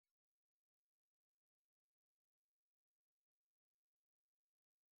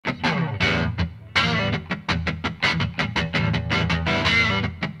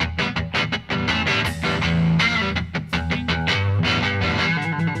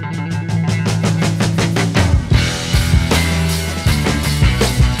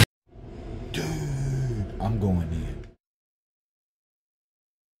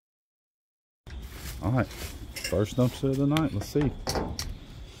Alright, first dumpster of the night. Let's see. Looks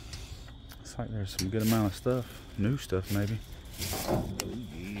like there's some good amount of stuff. New stuff, maybe. Oh,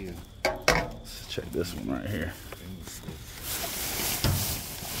 yeah. Let's check this one right here.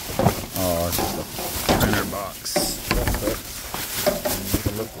 Oh, it's just a printer box.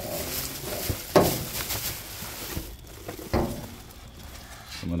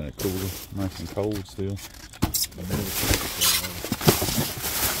 Some of that cool, nice and cold still.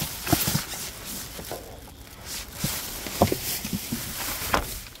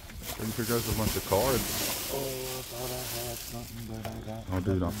 Here goes a bunch of cards. Oh, I thought I had something, but I got Oh,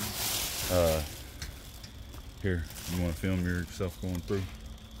 dude, here, you want to film yourself going through?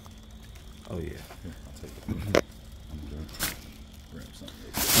 Oh, yeah. Here, I'll take it. I'm going to grab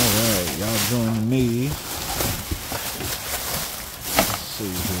something. Alright, y'all join me. Let's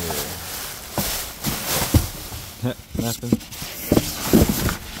see here. Nothing.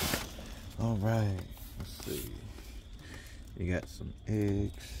 Alright, let's see. You got some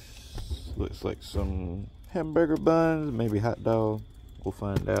eggs. Looks like some hamburger buns, maybe hot dog. We'll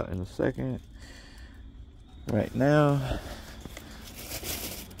find out in a second. Right now,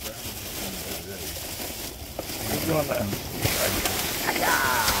 we're gonna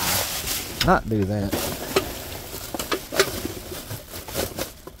not do that.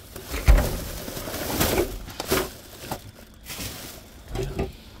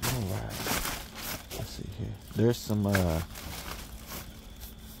 Alright, let's see here. There's some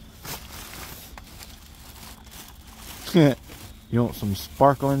you want some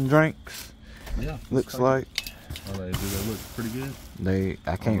sparkling drinks? Yeah. Looks like. Oh, do they look pretty good?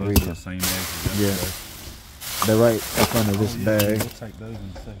 I can't read them. The same eggs as Yeah. yesterday. They're right in front of this bag. We'll take those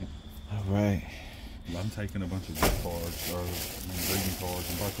in a second. Alright. I'm taking a bunch of gift cards, or greeting cards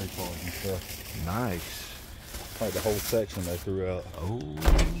and birthday cards and stuff. Nice. Like the whole section they threw out. Oh.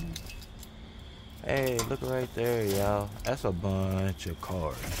 Hey, look right there, y'all. That's a bunch of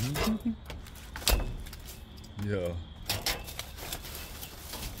cards. Yeah.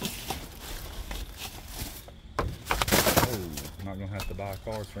 I'm not gonna have to buy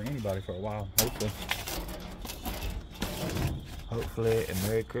cards for anybody for a while, hopefully. Hopefully, and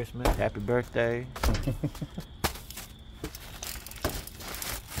Merry Christmas, Happy Birthday.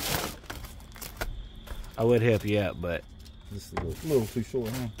 I would help you out, but This is a little too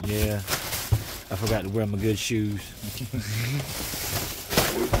short, huh? yeah, I forgot to wear my good shoes.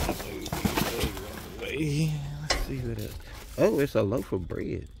 Let's see what else. Oh, it's a loaf of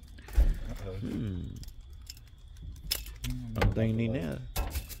bread. I don't think you need that.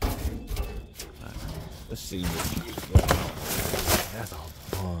 Let's see what you got. That's all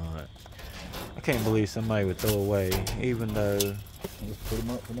fun. I can't believe somebody would throw away, even though. Let's put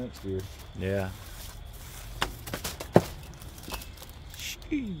them up for next year. Yeah.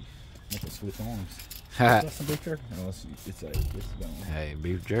 Sheesh. Make it switch arms. Ha. That's some beef jerky. No, it's gone. Hey,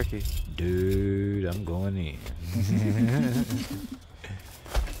 beef jerky. Dude, I'm going in.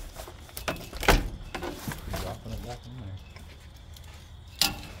 Dropping it back in there.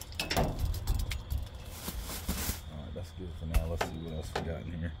 Alright, that's good for now. Let's see what else we got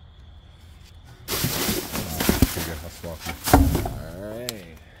in here. Here we go. I'll swap you.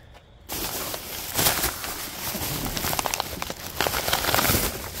 Alright.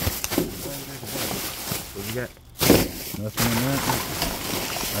 What you got? Nothing in that.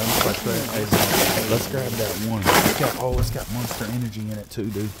 Let's grab that one. It's got Monster Energy in it too,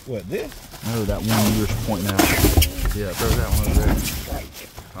 dude. What, this? No, that one you were pointing out. Yeah, throw that one over there.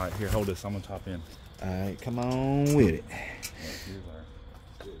 Alright, here, hold this. I'm gonna top in. Alright, come on with it.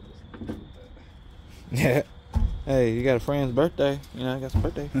 Here's Yeah. Hey, you got a friend's birthday. You know, I got some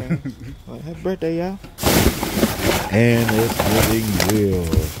birthday friends. Well, happy birthday, y'all. And it's getting real.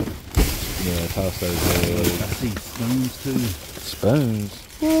 Yeah, toss those eggs. I see spoons too. Spoons?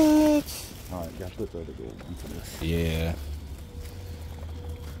 What? Alright, gotta put the other gold into this. Yeah.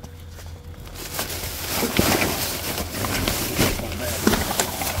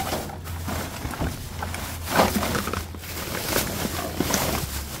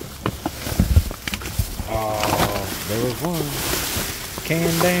 Oh, there was one.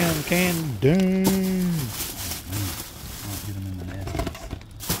 Can down, can down. I'll get them in the nasties.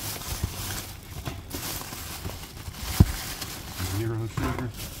 Zero sugar.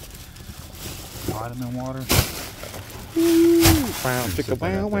 Vitamin water. Wow, chicka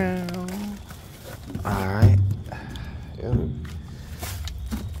wow wow. Alright.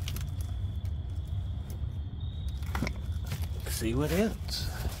 See what else?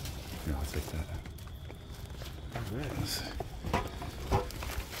 Yeah, I'll take that. Yes.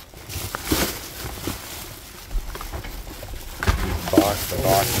 The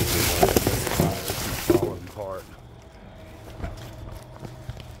boxes. apart.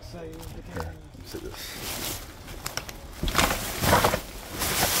 Here, let's see this.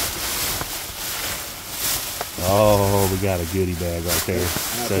 Oh, we got a goodie bag right there.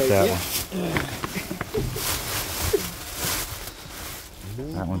 Set that one.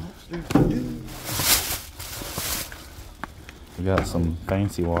 That one. We got some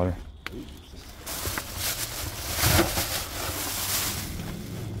fancy water.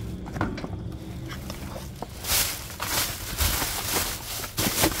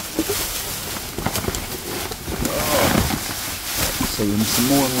 Seeing some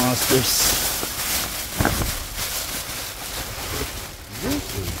more lobsters.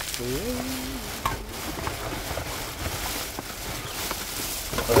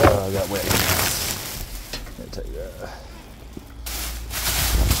 I got wet hands. Gotta take that.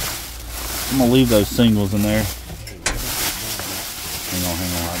 I'm gonna leave those singles in there. Hang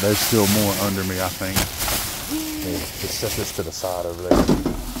on. There's still more under me, I think. Yeah, just set this to the side over there.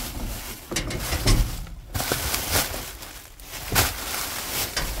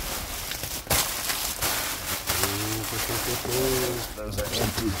 Those are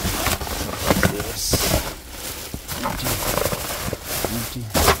empty. Like this. Empty.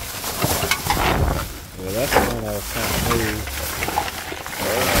 Yeah, that's the one I was trying to move.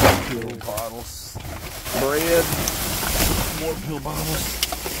 Pill bottles. Bread. More pill bottles.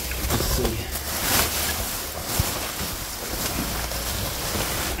 Let's see.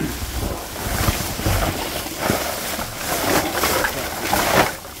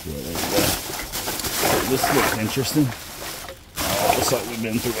 Yeah, there you go. This looks interesting. Oh, looks like we've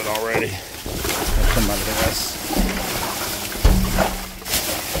been through it already. Have somebody else.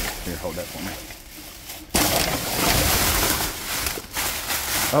 Here, hold that for me.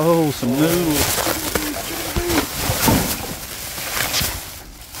 Oh, some noodles.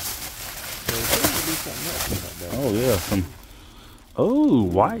 Oh yeah, some. Oh,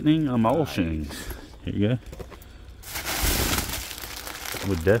 whitening emulsions. Here you go.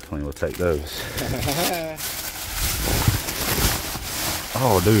 We definitely will take those.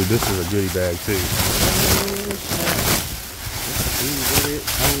 Oh, dude, this is a goodie bag too.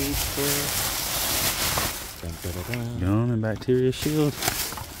 Gum and bacteria shield.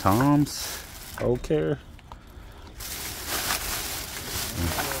 Tom's Old Care.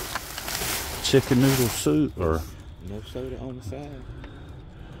 Chicken noodle soup or no soda on the side.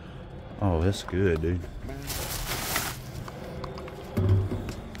 Oh, that's good, dude.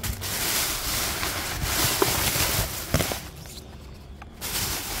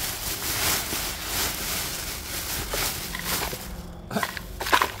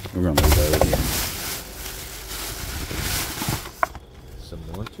 We're gonna move that again. Some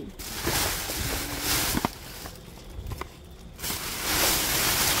more too.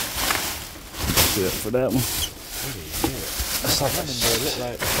 That's it for that one. That's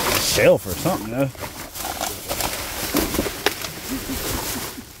like a shelf or something, though.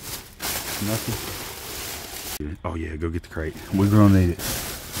 Nothing. Oh yeah, go get the crate. We're gonna need it.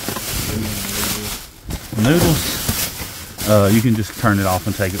 Noodles. You can just turn it off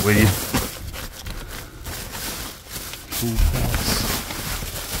and take it with you. Food packs.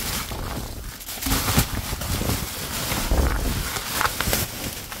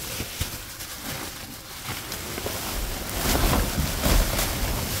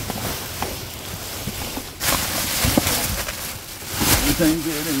 Anything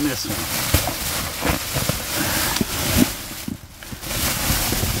good in this one?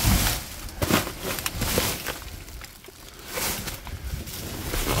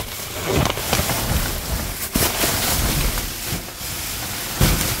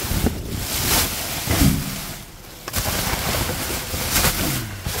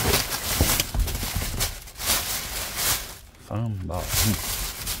 Foam box.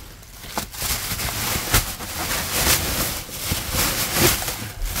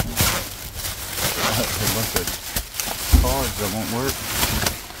 A bunch of cards that won't work.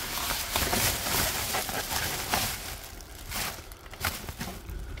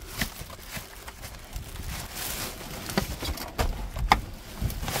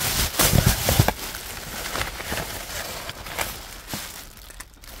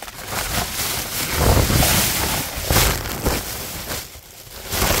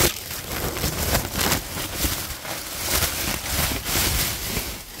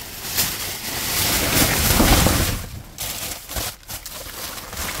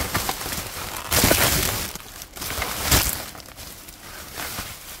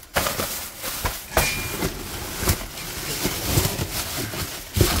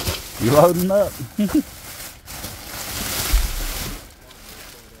 You loading up?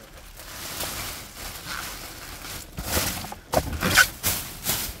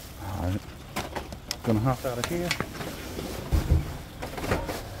 Gonna hop out of here.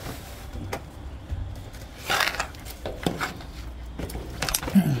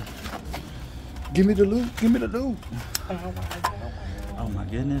 Give me the loot, give me the loot. Oh my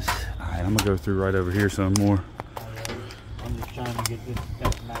goodness. All right, I'm gonna go through right over here some more. I'm just trying to get this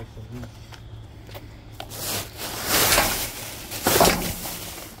stuff nice and loose.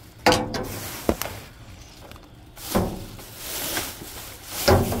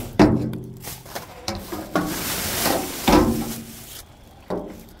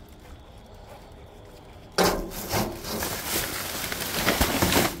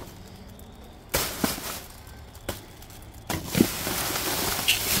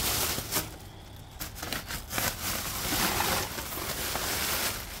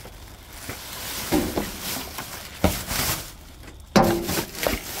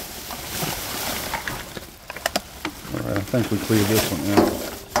 I think we cleared this one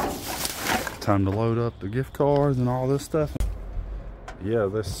out. Time to load up the gift cards and all this stuff. Yeah,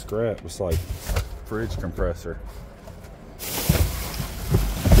 this scrap was like fridge compressor.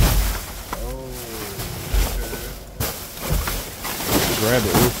 Oh, okay. Grab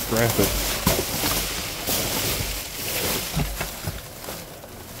it, we'll scrap it.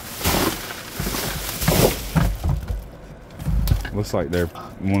 Looks like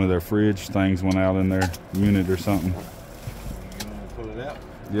one of their fridge things went out in their unit or something. Pull it out?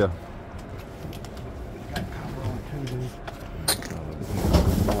 Yeah.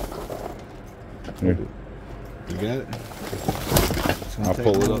 Here. You got it? I'll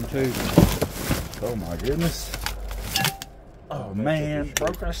pull it up too. Oh my goodness. Oh man,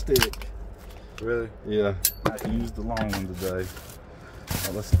 broke our stick. Really? Yeah. I used the long one today.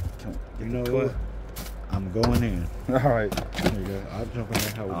 Oh, you know what? I'm going in. Alright. There you go. I'll jump in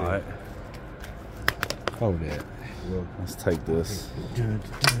there. Hold Alright. that. Hold that. Well, let's take this. Dun,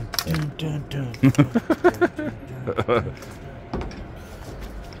 dun, dun, dun, dun, dun.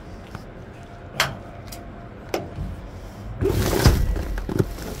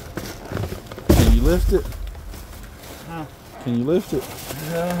 Can you lift it? Huh? Can you lift it?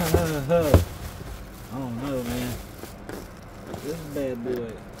 I don't know, man. This bad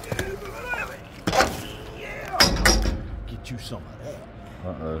boy. Get you some of that.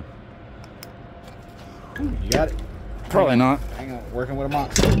 Uh-oh. You got it? Probably not. Hang on, working with a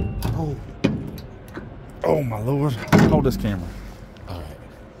monster. Oh. Oh my lord. Hold this camera. Alright.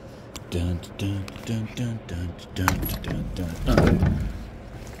 Dun dun dun dun dun dun dun dun dun.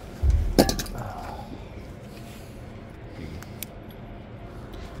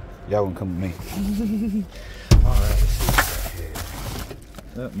 Y'all gonna come with me. Alright.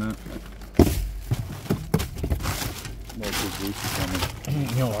 That man.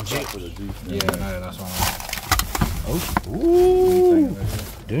 You want juice? For the juice. Yeah, no, that's what Oh, ooh.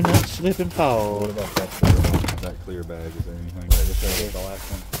 Do not slip and fall. What about that clear bag? Is there anything? This is the last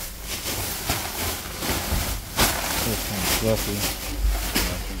one. It's kind of fluffy.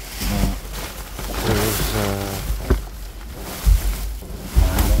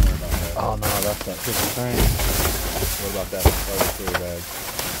 Oh no, that's that kitchen thing. What about that other clear bag?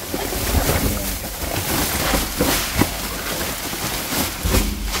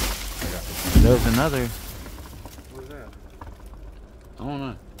 There's another. What is that? I don't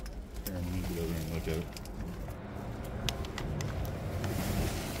know. Here, I'm gonna get over and look at it.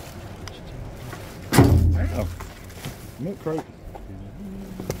 Oh, milk crate.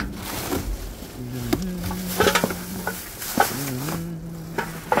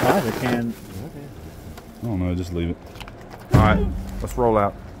 Either can. I don't know, just leave it. Alright, let's roll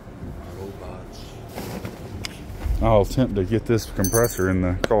out. I'll attempt to get this compressor in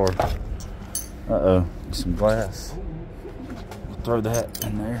the car. Uh-oh, some glass. We'll throw that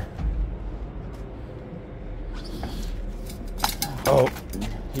in there. Oh,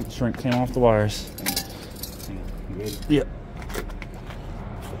 heat shrink came off the wires. Yep.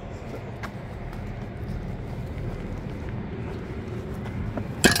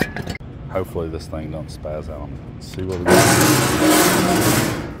 Hopefully this thing don't spaz out on me. Let's see what we got.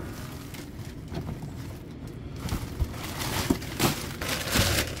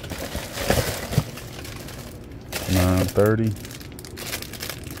 930.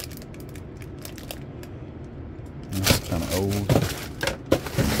 That's kind of old.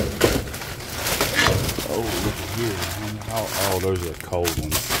 Oh, look at here. Oh, those are the cold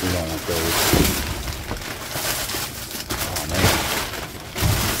ones. We don't want those. Oh, man.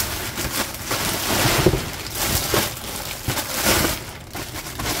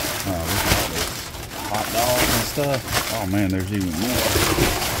 Oh, look at all this hot dogs and stuff. Oh, man, there's even more.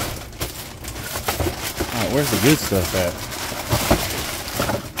 Alright, where's the good stuff at?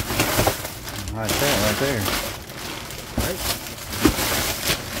 Right there. right there. Right.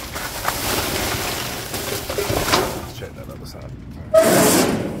 Let's check that other side.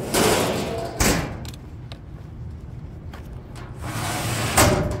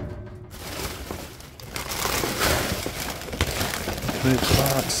 Big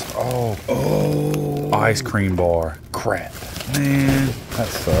box. Oh, ice cream bar. Crap, man, that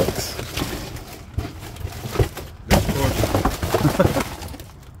sucks.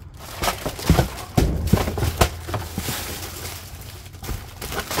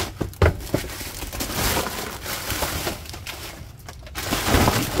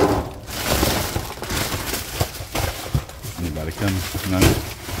 Anybody coming? No.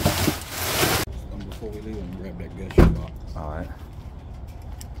 Before we leave, I'm gonna grab that gusher box. All right.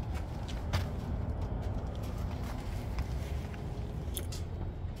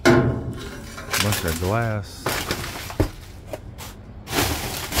 Bunch of glass. Go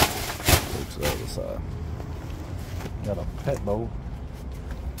to the other side. Got a pet bowl.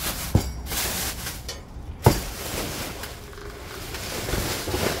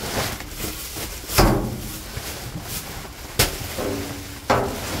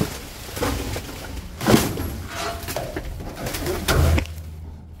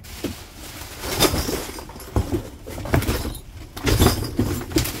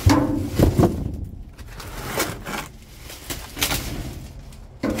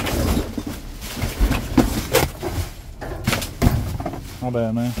 Not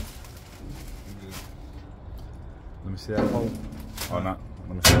bad, man. Let me see that hole. Oh, not.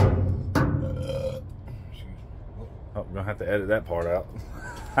 Let me see that. Oh, we're gonna have to edit that part out.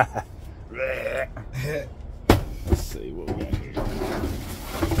 Let's see what we got here.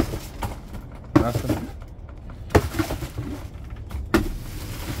 Nothing.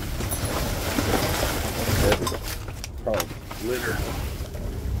 Probably litter.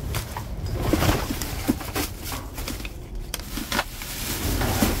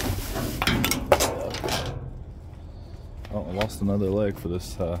 Oh, I lost another leg for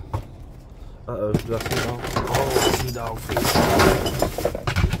this. Uh-oh, did I see a dog? Oh, I see a dog for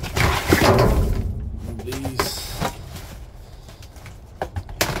these.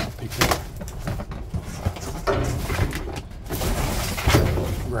 Pick up.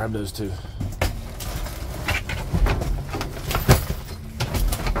 Grab those two.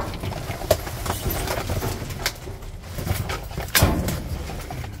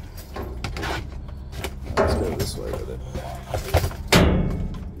 Let's go this way with it.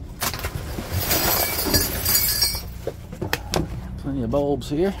 Plenty of bulbs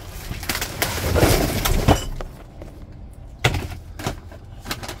here.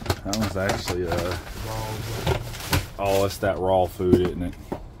 That one's actually oh, it's that raw food, isn't it?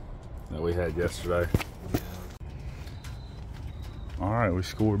 That we had yesterday. All right, we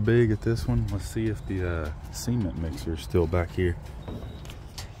scored big at this one. Let's see if the cement mixer is still back here.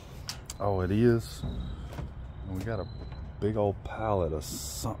 Oh, it is. And we got a big old pallet of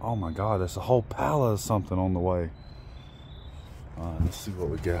oh my God, there's a whole pallet of something on the way. All right, let's see what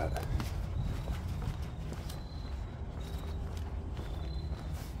we got.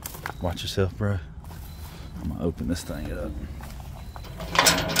 Watch yourself, bro. I'm gonna open this thing up.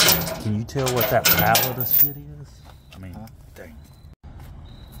 Can you tell what that pallet of shit is? I mean, dang.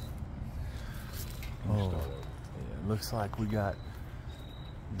 Oh, yeah, it looks like we got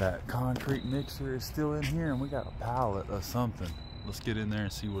that concrete mixer is still in here, and we got a pallet of something. Let's get in there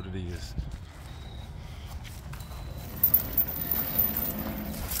and see what it is.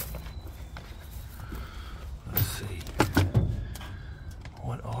 Let's see.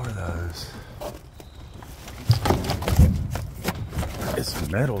 What are those?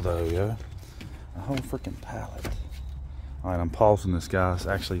 It's metal though, yo. A whole freaking pallet. All right, I'm pausing this, guys.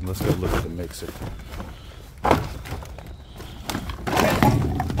 Actually, let's go look at the mixer.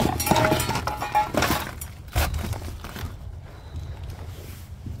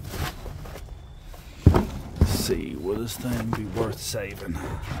 Let's see, will this thing be worth saving?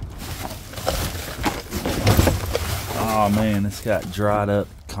 Oh man, it's got dried up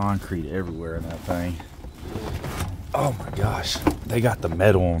concrete everywhere in that thing. Oh my gosh, they got the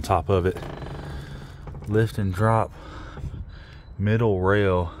metal on top of it. Lift and drop, middle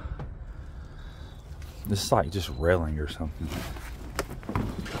rail. This is like just railing or something.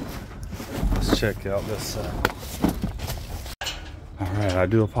 Let's check out this. All right, I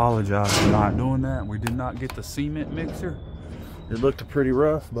do apologize for not doing that. We did not get the cement mixer. It looked pretty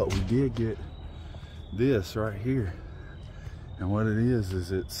rough, but we did get this right here. And what it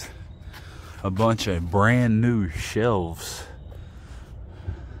is it's a bunch of brand new shelves.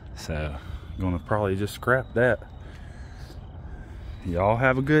 So I'm gonna probably just scrap that. y'all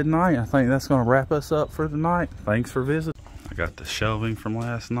have a good night. I think that's going to wrap us up for tonight. Thanks for visiting. I got the shelving from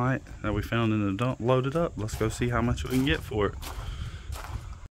last night that we found in the dump loaded up. Let's go see how much we can get for it.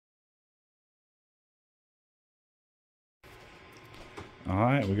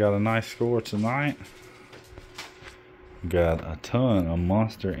 Alright, we got a nice score tonight. Got a ton of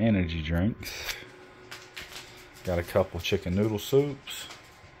Monster energy drinks. Got a couple chicken noodle soups.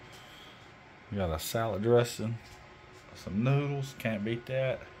 We got a salad dressing. Some noodles, can't beat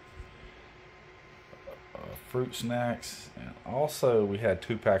that. Fruit snacks, and also we had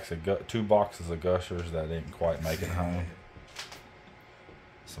two boxes of Gushers that didn't quite make it home.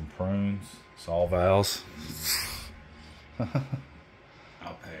 Some prunes, Sol Vals.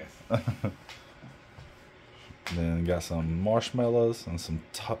 I'll pass. Then got some marshmallows and some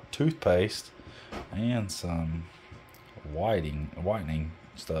toothpaste and some whitening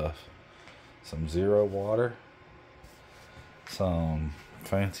stuff. Some zero water, some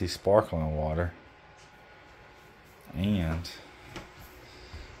fancy sparkling water, and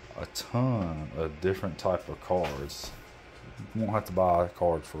a ton of different type of cards. You won't have to buy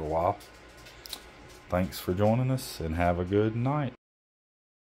cards for a while. Thanks for joining us and have a good night.